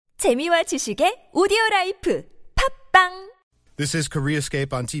재미와 지식의 오디오라이프 팝빵 This is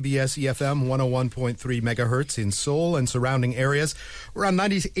Koreascape on TBS EFM 101.3 megahertz in Seoul and surrounding areas. We're on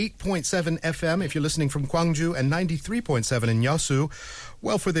 98.7 FM if you're listening from Gwangju and 93.7 in Yeosu.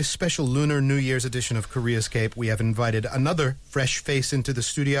 Well, for this special Lunar New Year's edition of Koreascape, we have invited another fresh face into the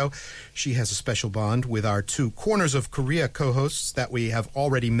studio. She has a special bond with our two Corners of Korea co-hosts that we have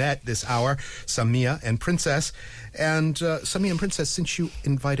already met this hour, Samia and Princess. And Samia and Princess, since you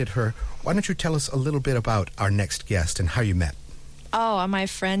invited her, why don't you tell us a little bit about our next guest and how you met? Oh, my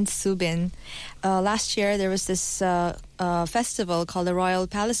friend Subin. Last year there was this festival called the Royal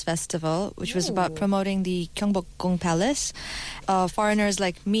Palace Festival, which was about promoting the Gyeongbokgung Palace. Foreigners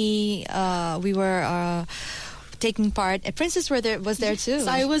like me, we were taking part. And Princess was there too.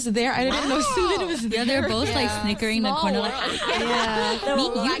 I was there. I didn't know Subin was there. Yeah, they're both like snickering in the corner. Like,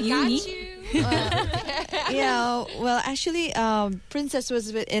 Me, you. Yeah, well, actually, Princess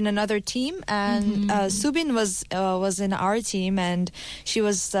was in another team, and Subin was in our team, and she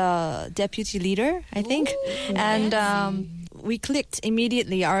was deputy leader, I think. Ooh, and we clicked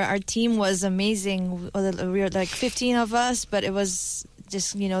immediately. Our team was amazing. We were like 15 of us, but it was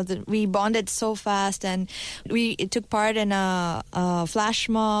just, we bonded so fast, and we took part in a flash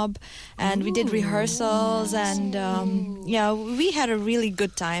mob, and we did rehearsals, and we had a really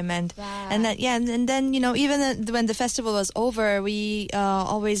good time, and then even when the festival was over, we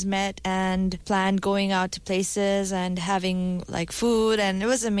always met and planned going out to places and having like food, and it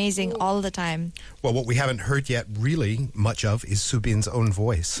was amazing all the time. Well, what we haven't heard yet really much of is Subin's own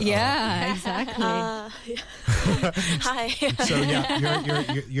voice. Yeah, exactly. Hi. So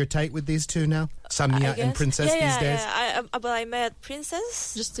you're tight with these two now, Samia and Princess these days. Yeah. I met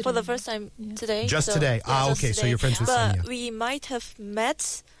Princess just for the first time today. Just today. Okay. So you're friends with Samia. But we might have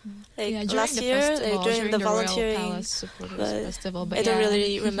met the last year during the volunteering festival. But I don't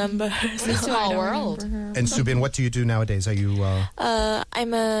really remember. It's a small world. And Subin, what do you do nowadays? Are you?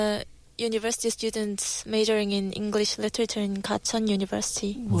 I'm a university student majoring in English literature in Gachon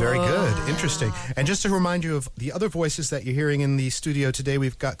University. Very good. Interesting. And just to remind you of the other voices that you're hearing in the studio today,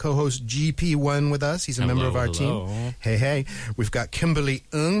 we've got co-host GP1 with us. He's a member of our team. Hey. We've got Kimberley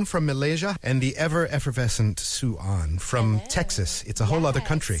from Malaysia and the ever-effervescent Soo-an from Texas. It's a whole other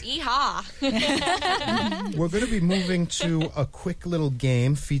country. We're going to be moving to a quick little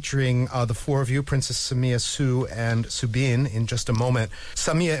game featuring the four of you, Princess Samia, Sue, and Subin, in just a moment.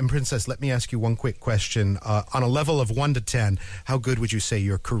 Samia and Princess, let me ask you one quick question. On a level of 1 to 10, how good would you say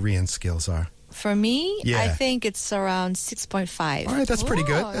your Korean skills are? For me, I think it's around 6.5. All right, that's pretty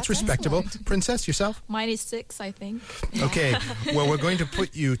good. That's respectable. Excellent. Princess, yourself? Mine is 6, I think. Okay. Well, we're going to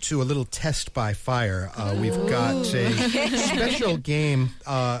put you to a little test by fire. We've got a special game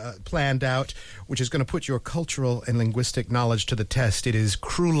planned out, which is going to put your cultural and linguistic knowledge to the test. It is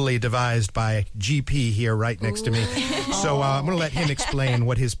cruelly devised by GP here right next to me. So I'm going to let him explain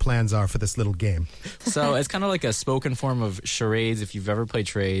what his plans are for this little game. So it's kind of like a spoken form of charades if you've ever played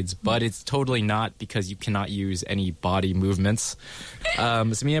charades, but it's totally not because you cannot use any body movements.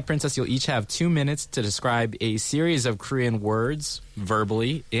 Samia, Princess, you'll each have 2 minutes to describe a series of Korean words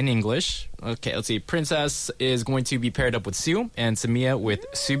verbally in English. Okay, let's see. Princess is going to be paired up with Sue and Samia with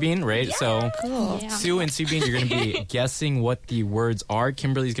Subin, right? Yeah, so cool. Sue and Subin, you're going to be guessing what the words are.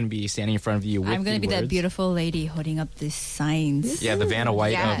 Kimberly's going to be standing in front of you with I'm going to be words. That beautiful lady holding up these signs. Yeah, the Vanna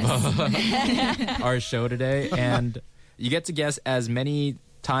White of our show today. And you get to guess as many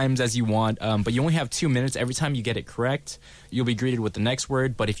times as you want, but you only have 2 minutes. Every time you get it correct, you'll be greeted with the next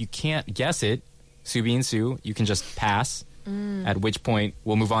word. But if you can't guess it, Subin, Sue, you can just pass. At which point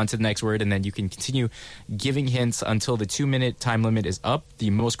we'll move on to the next word, and then you can continue giving hints until the 2-minute time limit is up.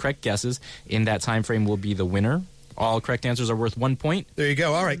 The most correct guesses in that time frame will be the winner. All correct answers are worth 1 point. There you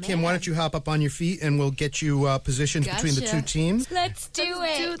go. All right, Kim, why don't you hop up on your feet and we'll get you positioned between the two teams. Let's do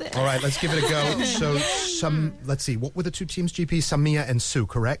it. All right, let's give it a go. So, let's see. What were the two teams, GP? Samia and Sue,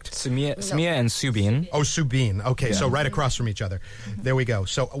 correct? Samia and Subin. Oh, Subin. Okay, so right across from each other. There we go.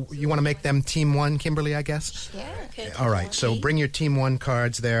 So you want to make them team one, Kimberly, I guess? Yeah. Okay. All right, so bring your team one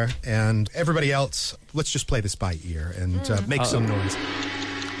cards there. And everybody else, let's just play this by ear and make some noise.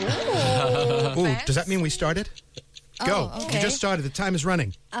 Ooh, does that mean we started? Go. Okay. You just started. The time is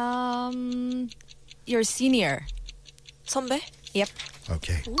running. You're senior. 선배? Yep.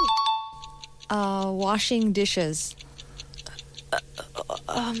 Okay. Washing dishes.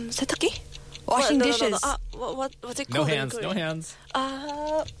 세탁기? Washing dishes. What's it No called? no hands.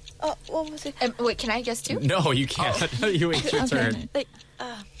 What was it? Wait, can I guess too? No, you can't. You wait your turn. Like,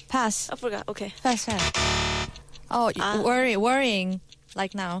 Pass. I forgot. Okay. Pass. Oh, worrying.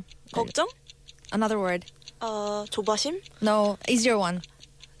 Like now. 걱정? Another word. 조바심? No, easier one.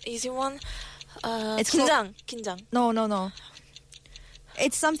 Easy one. It's 긴장. No.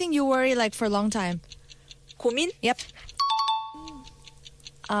 It's something you worry like for a long time. 고민? Yep.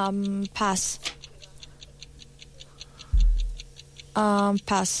 Pass.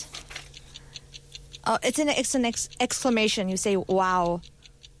 Pass. It's an exclamation. You say wow.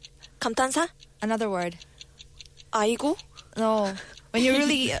 감탄사? Another word. 아이고? No. When you're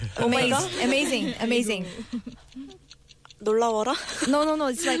really Oh my God. amazing. 놀라워라? No.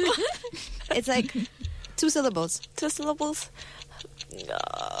 It's like 2 syllables. 2 syllables.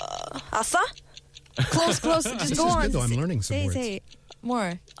 아싸? Close. Just This go is on. good, though. I'm learning some words. Say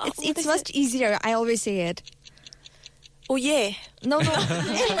more. what It's is much easier. I always say it. Oh yeah. No. In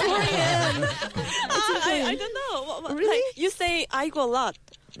Korean. I don't know. Really? Like, you say 아이고 a lot.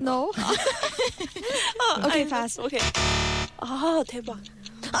 No. Okay, pass. Okay. 아 대박.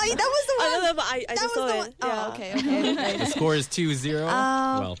 That was the one. No, but I That just was saw the it. one. Yeah. Oh, okay. The score is 2-0.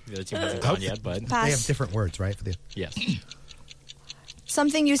 Well, the other team hasn't gone Oh. yet, but Pass. They have different words, right? For the yes.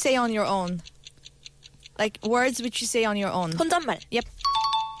 Something you say on your own. Like words which you say on your own. 혼잣말. Yep.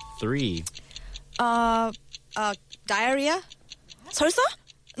 3. Diarrhea? 설사?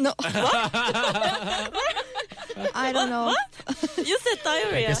 No. I don't know. You said I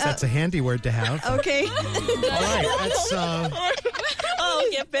diarrhea. guess that's a handy word to have. Okay. All right, that's Oh,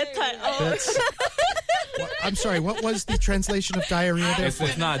 okay, bedtime. Oh. that's. I'm sorry. What was the translation of diarrhea there?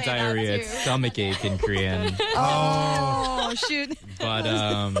 It's not diarrhea, it's stomach ache in Korean. Oh, shoot. But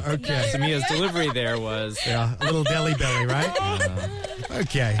Okay. Samia's delivery there was Yeah, a little deli belly, right?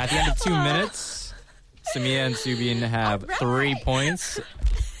 Okay. at the end of 2 minutes, Samia and Subin have 3 points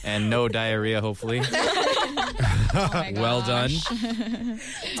and no diarrhea, hopefully. Well done.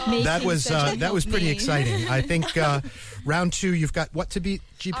 That was pretty exciting. I think round 2, you've got what to beat,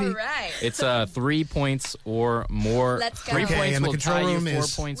 GP? All right. It's 3 points or more. Let's go. 3 Okay, points and the will control tie you. room 4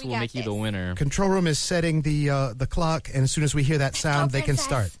 is- points We will got make you the this. winner. Control room is setting the clock, and as soon as we hear that sound, they can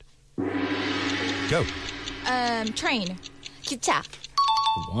start. Go. Train. 기차.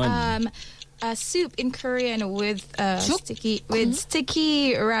 1. Soup in Korean with sticky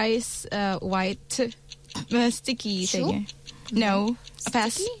rice, white sticky thing. No,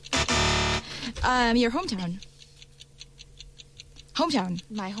 pass. Your hometown.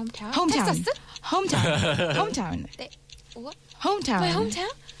 My hometown. Hometown. 텍사스? Hometown. what? Hometown. My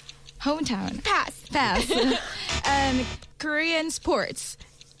hometown? Hometown. Pass. Korean sports.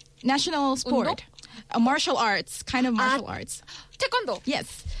 National sport. Martial arts. Kind of martial arts. 태권도.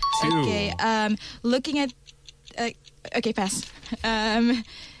 Yes. 2. Okay. Looking at. Okay, pass.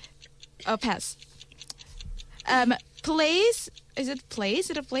 Pass. Place. Is it place? Is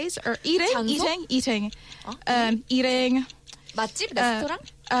it a place or eating? 장소? Eating. Eating. 맛집? 레스토랑?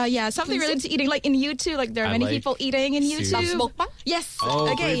 Yeah, something related to eating. Like in YouTube, like there are I many like people eating in Sue's. YouTube. 먹방? Yes.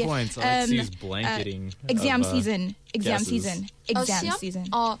 Oh, okay. 3 points. I like Sue's blanketing. Exam of, season. Exam guesses. season. Exam 시험? season.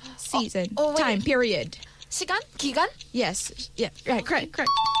 어, Season. wait. Time period. 시간? 기간? Yes. Yeah. Right. Correct.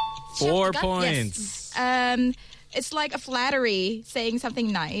 4 시간? points. It's like a flattery, saying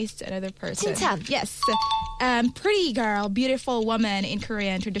something nice to another person. 칭찬. Yes. Pretty girl, beautiful woman in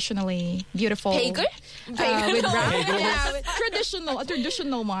Korean, traditionally beautiful. 베이글? With round, yeah, with a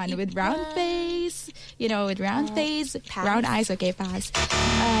traditional one with round face, with round face, round eyes. Okay, pass.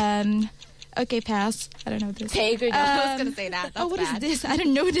 Okay, pass. I don't know this. 베이글. I was gonna say that. That's What is bad. this? I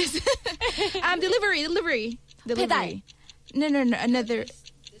don't know this. Delivery. 배달. No, another.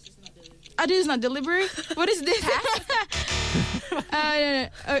 This is not delivery. What is this?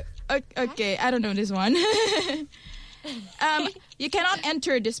 Okay, I don't know this one. You cannot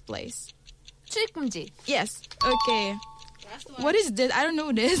enter this place. 출입금지. Yes. Okay. What is this? I don't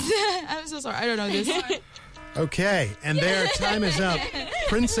know this. I'm so sorry. I don't know this. Okay, and their time is up.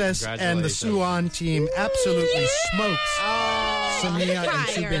 Princess and the Congratulations. Suan team absolutely smokes Samia and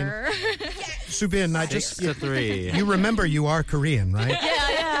Subin. Subin, I 6-3. you remember you are Korean, right?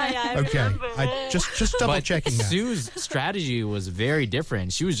 Yeah. Okay, I just double But checking that. Sue's strategy was very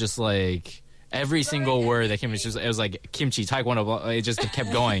different. She was just like every single word that came. It was like kimchi, taekwondo. Blah, it just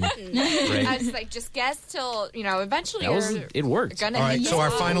kept going. I Right? was like, just guess till, eventually It worked. gonna All right, hit so you.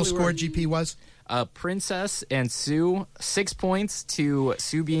 our final score, GP, was? Princess and Sue, 6 points to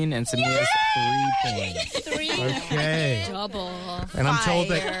Subin and Samia's 3 points. Okay. Double. And I'm told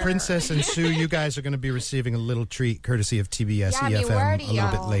that Princess and Sue, you guys are going to be receiving a little treat courtesy of TBS Yeah, I mean, we're EFM already, a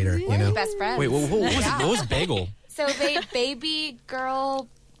little bit later, you know? best friends. Wait, what was bagel? So baby girl,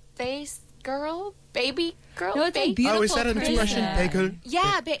 baby girl. No, it's a baby. beautiful Oh, is that an expression, Korean. Pegul?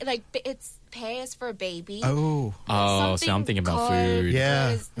 Yeah, it's pay is for baby. Oh. Oh, so I'm thinking about food.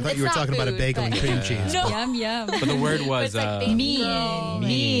 Yeah. It's I thought you were not talking about a food, bagel and but- cream cheese. No. Yum, yum. But the word was It's like baby Mean. girl.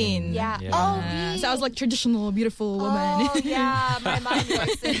 Mean. Yeah. Yeah. Oh, So I was like traditional, beautiful woman. Oh, yeah. My mind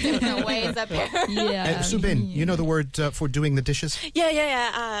works in different ways up here. Yeah. Subin, you know the word for doing the dishes?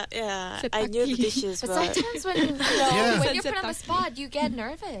 Yeah. I knew the dishes, But but sometimes when, Yeah. when you're put on the spot, you get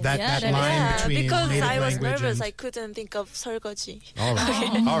nervous. That Yeah, that line yeah, between because native I was language nervous, and... I couldn't think of 설거지. All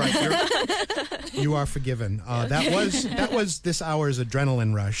right, all right. You are forgiven. That was this hour's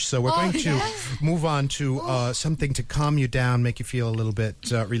adrenaline rush. So we're going to move on to something to calm you down, make you feel a little bit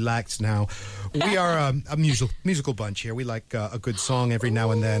relaxed. Now, we are a musical bunch here. We like a good song every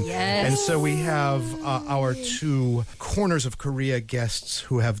now and then, and so we have our two corners of Korea guests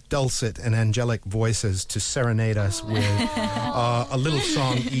who have dulcet and angelic voices to serenade us with a little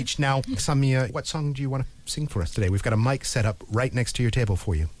song each. Now, Samia, what song do you want to sing for us today? We've got a mic set up right next to your table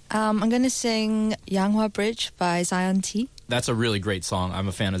for you. I'm going to sing Yanghwa Bridge by Zion T. That's a really great song. I'm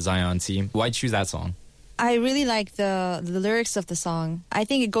a fan of Zion T. Why'd you choose that song? I really like the lyrics of the song. I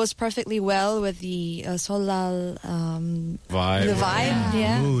think it goes perfectly well with the Solal Vibe. the vibe.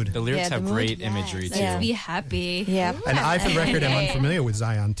 Yeah. Mood. The lyrics Yeah, the have mood. great imagery, too. Yeah. Be happy. Yeah. And I, for the record, am unfamiliar with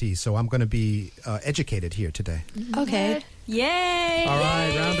Zion T, so I'm going to be educated here today. Okay. Yay! All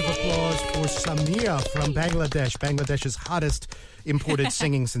right, round of applause for Samia from Bangladesh, Bangladesh's hottest imported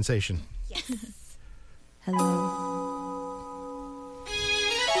singing sensation. Hello.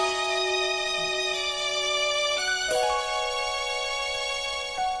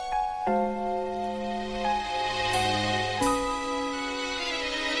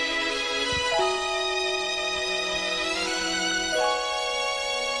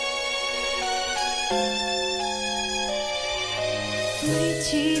 우리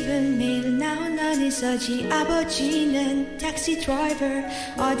집은 매일 나온 난이서지 아버지는 택시 드라이버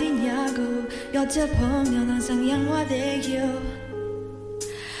어디냐고 여쭤보면 항상 양화대교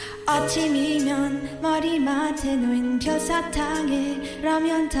아침이면 머리맡에 놓인 별사탕에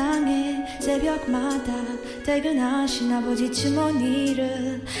라면탕에 새벽마다 퇴근하신 아버지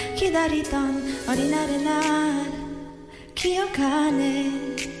주머니를 기다리던 어린날의 날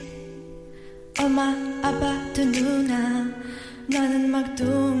기억하네 엄마 아빠 두 누나 나는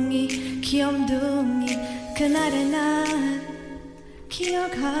막둥이 귀염둥이 그날의 날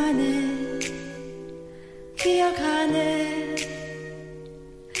기억하네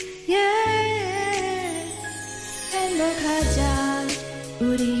yeah. 행복하자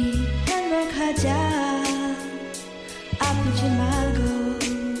우리 행복하자 아프지 말고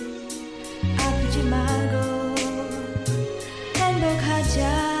행복하자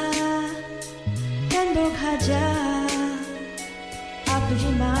아프지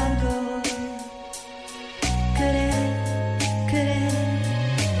말고 그래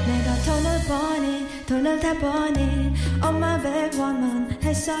내가 돈을 다 보내 엄마 100원만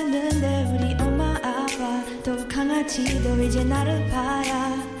했었는데 우리 엄마 아빠도 강아지도 이제 나를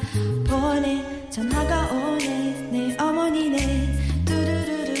바라보네 전화가 오네 내 어머니네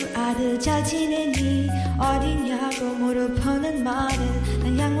뚜루루루 아들 잘 지내니 어디냐고 물어보는 말을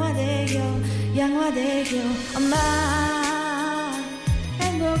난 양화대교 엄마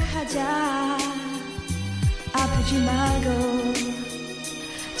행복하자 아프지 말고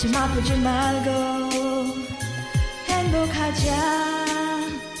좀 아프지 말고 행복하자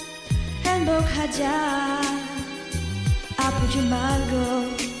아프지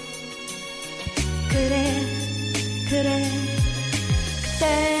말고 그래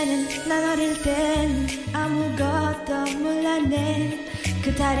그때는 난 어릴 땐 아무것도 몰랐네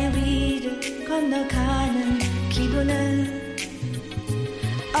그 다리 위를 건너가는 기분을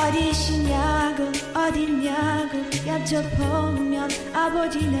어디시냐고 어딨냐고 여쭤보면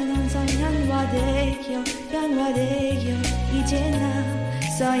아버지는 항상 양화대교 이제 나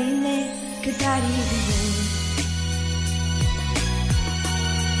써있네 그 다리 위에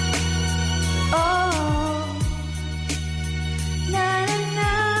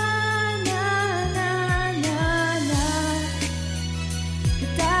그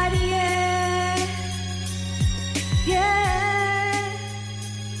다리에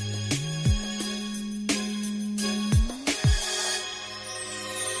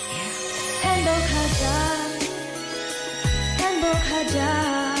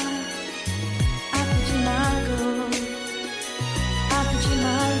행복하자 아프지 말고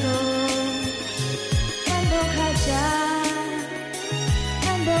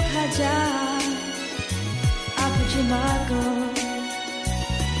행복하자 아프지 말고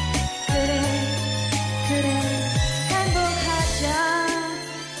그래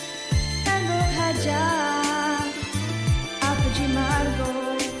행복하자 아프지 말고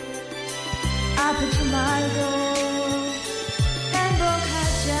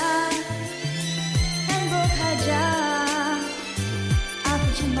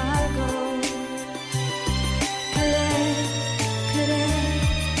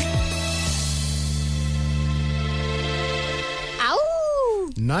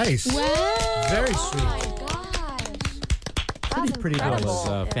Nice. Wow. Very sweet. Pretty good. That was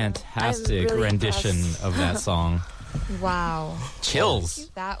a fantastic really rendition impressed. of that song. Wow. Chills.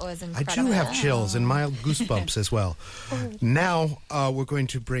 That was I incredible. do have chills and mild goosebumps as well. Now we're going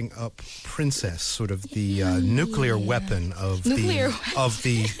to bring up Princess, sort of the nuclear weapon of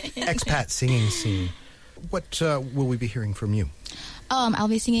the expat singing scene. What will we be hearing from you? I'll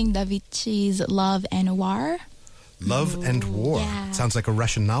be singing Davichi's Love and War. Love and War. yeah. Sounds like a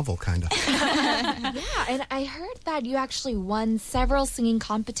Russian novel, kind of. Yeah, and I heard that you actually won several singing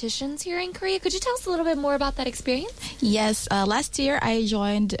competitions here in Korea. Could you tell us a little bit more about that experience? Yes, last year I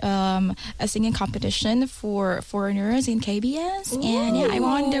joined a singing competition for foreigners in KBS, and I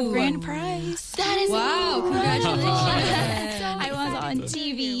won the grand prize. That is congratulations. I was on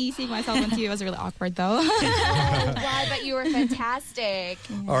TV. Seeing myself on TV was really awkward, though. Why? But you were fantastic.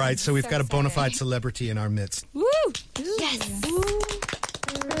 All right, so we've So got a bona fide exciting. celebrity in our midst. Woo! Yes.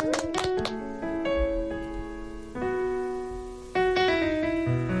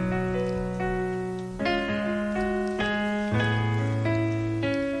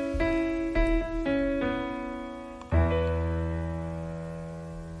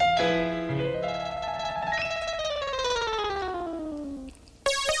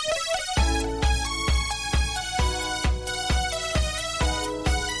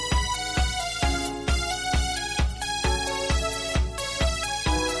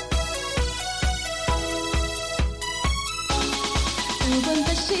 두 번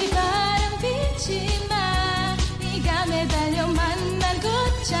다시 바람 피지 마 네가 매달려 만난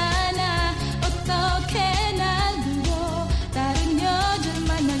거잖아 어떻게 날 두고 다른 여자를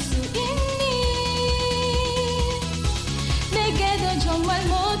만날 수 있니 내게도 정말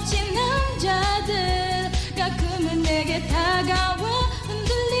멋진 남자들 가끔은 내게 다가와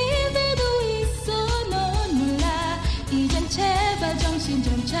흔들릴 때도 있어 넌 몰라 이젠 제발 정신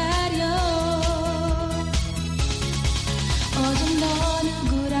좀 차려 어제 너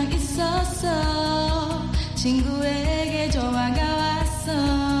누구랑 있었어 친구에게 전화가 왔어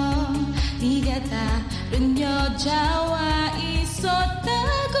네가 다른 여자와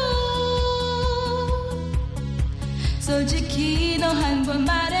있었다고 솔직히 너 한 번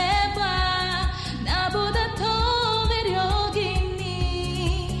말해봐 나보다 더 매력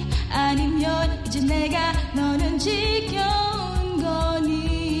있니 아니면 이제 내가 너는 지겨운 거니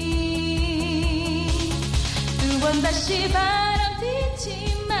두 번 다시 바람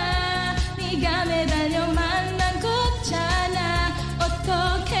피지 마 네가 매달려 만난 거잖아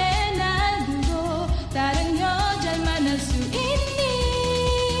어떻게 날 두고 다른 여자를 만날 수 있니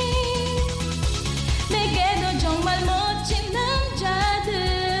내게도 정말 멋진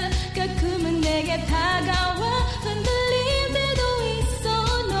남자들 가끔은 내게 다가와 흔들릴 때도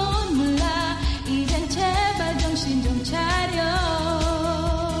있어 넌 몰라 이젠 제발 정신 좀 차려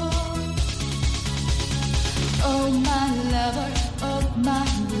Oh my lover, oh my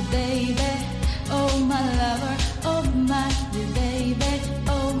new baby. Oh my lover, oh my new baby.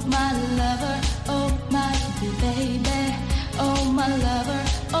 Oh my lover, oh my new baby. Oh my lover,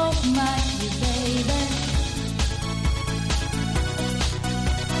 oh my new baby.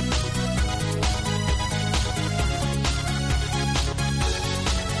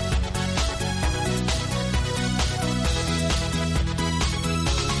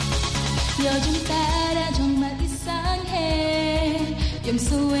 요즘 따라 정말 이상해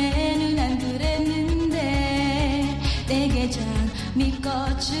염소에는 안 그랬는데 내게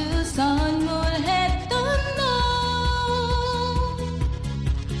장미꽃을 선물했던 너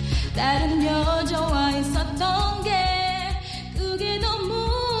다른 여자와 있었던 게 그게 너무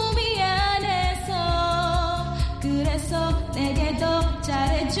미안해서 그래서 내게 더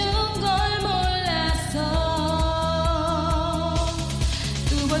잘해준 걸 몰랐어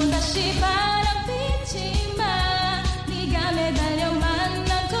두 번 다시 바람 피지 마 네가 매달려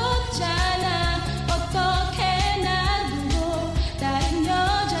만난 거잖아 어떻게 날 두고 다른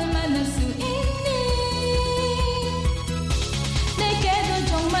여자를 만날 수 있니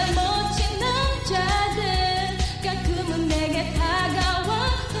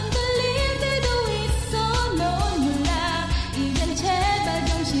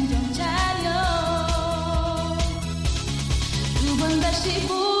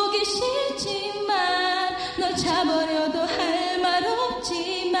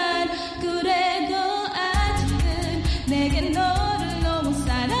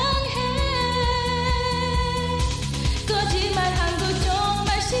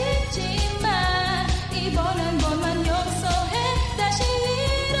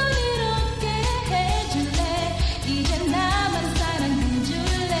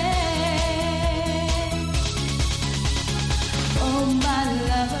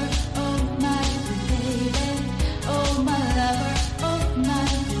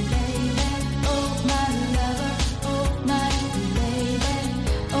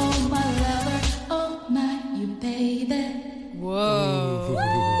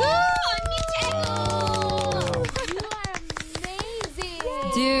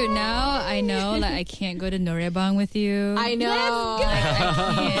Dude, now I know like I can't go to Noraebang with you. I know. I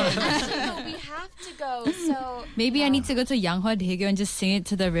can't. Actually, no, we have to go. So Maybe I need to go to Yanghwa Daegu and just sing it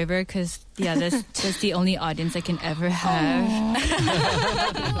to the river because, that's the only audience I can ever have.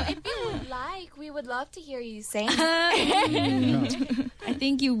 if you would like, we would love to hear you sing. I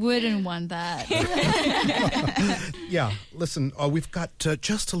think you wouldn't want that. Yeah, listen, we've got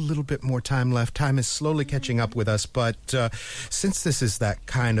just a little bit more time left. Time is slowly catching up with us, but since this is that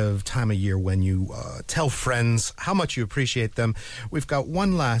kind of time of year when you tell friends how much you appreciate them, we've got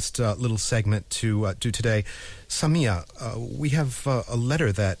one last little segment to do today. Samia, we have a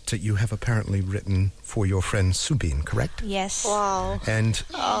letter that you have apparently written for your friend Subin, correct? Yes. Wow. And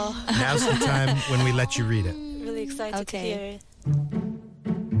now's the time when we let you read it. Really excited to hear it.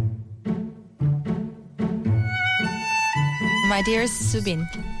 My dear Subin,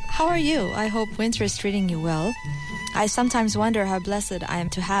 how are you? I hope winter is treating you well. I sometimes wonder how blessed I am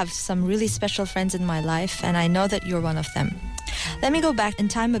to have some really special friends in my life, and I know that you're one of them. Let me go back in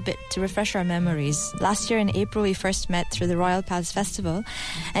time a bit to refresh our memories. Last year in April, we first met through the Royal Palace Festival,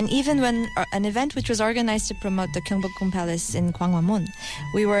 and even when an event which was organized to promote the Gyeongbokgung Palace in Gwanghwamun,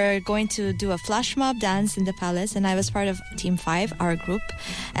 we were going to do a flash mob dance in the palace, and I was part of Team 5, our group,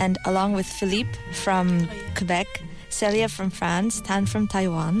 and along with Philippe from Quebec, Celia from France, Tan from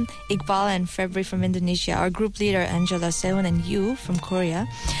Taiwan, Iqbal and Febet from Indonesia, our group leader Angela, Sehun and Yu from Korea.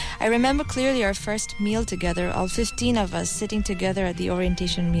 I remember clearly our first meal together, all 15 of us sitting together at the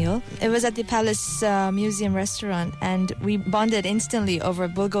orientation meal. It was at the Palace Museum restaurant, and we bonded instantly over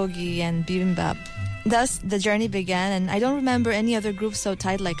bulgogi and bibimbap. Thus, the journey began, and I don't remember any other group so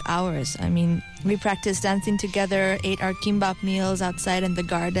tight like ours. I mean, we practiced dancing together, ate our kimbap meals outside in the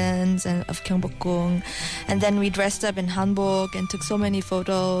gardens of Gyeongbokgung, and then we dressed up in hanbok and took so many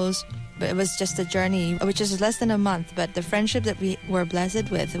photos. But it was just a journey, which is less than a month, but the friendship that we were blessed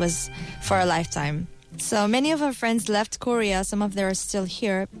with was for a lifetime. So many of our friends left Korea. Some of them are still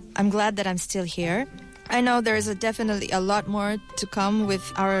here. I'm glad that I'm still here. I know there's definitely a lot more to come with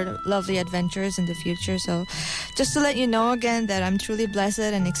our lovely adventures in the future. So just to let you know again that I'm truly blessed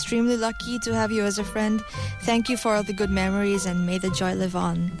and extremely lucky to have you as a friend. Thank you for all the good memories, and may the joy live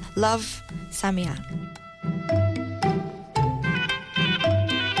on. Love, Samia.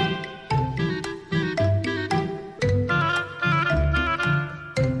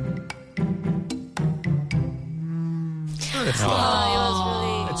 It was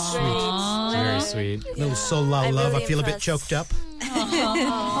really It's great. Very sweet. Little Solal love. really I feel a bit impressed. choked up.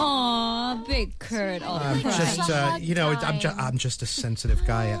 Aw, big Kurt. I'm just, I'm just a sensitive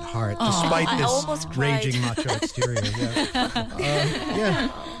guy at heart, despite I this almost cried. raging macho exterior. Yeah.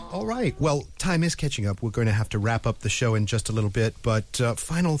 All right. Well, time is catching up. We're going to have to wrap up the show in just a little bit. But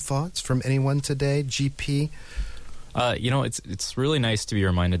final thoughts from anyone today? GP? It's really nice to be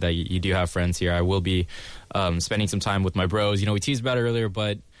reminded that you do have friends here. I will be spending some time with my bros. We teased about it earlier,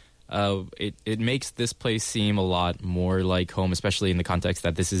 but it makes this place seem a lot more like home, especially in the context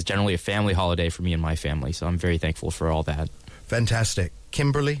that this is generally a family holiday for me and my family. So I'm very thankful for all that. Fantastic.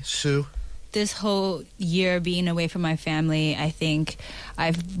 Kimberley, Sue? This whole year being away from my family, I think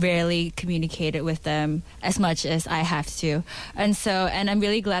I've rarely communicated with them as much as I have to. And I'm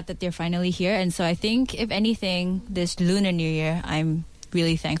really glad that they're finally here. And so I think, if anything, this Lunar New Year, I'm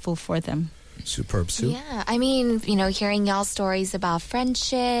really thankful for them. Superb, Sue. Yeah, I mean, hearing y'all's stories about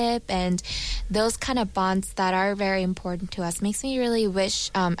friendship and those kind of bonds that are very important to us makes me really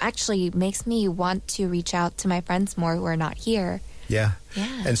actually makes me want to reach out to my friends more who are not here. Yeah. Yeah.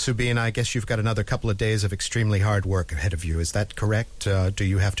 And Subin, I guess you've got another couple of days of extremely hard work ahead of you. Is that correct? Do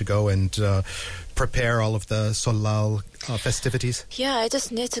you have to go and prepare all of the Solal festivities? Yeah, I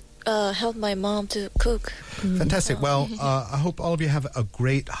just need to help my mom to cook. Fantastic. Well, I hope all of you have a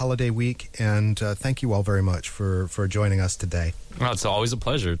great holiday week, and thank you all very much for joining us today. Well, it's always a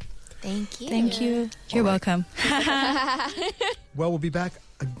pleasure. Thank you. Thank you. You're welcome. Well, we'll be back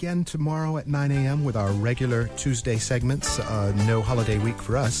again tomorrow at 9 a.m. with our regular Tuesday segments. No holiday week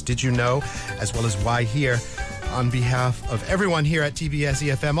for us. Did you know? As well as Why Here. On behalf of everyone here at TBS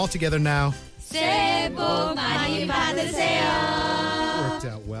EFM, all together now. 새해 복 많이 받으세요. Worked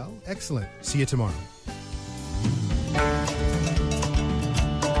out well. Excellent. See you tomorrow.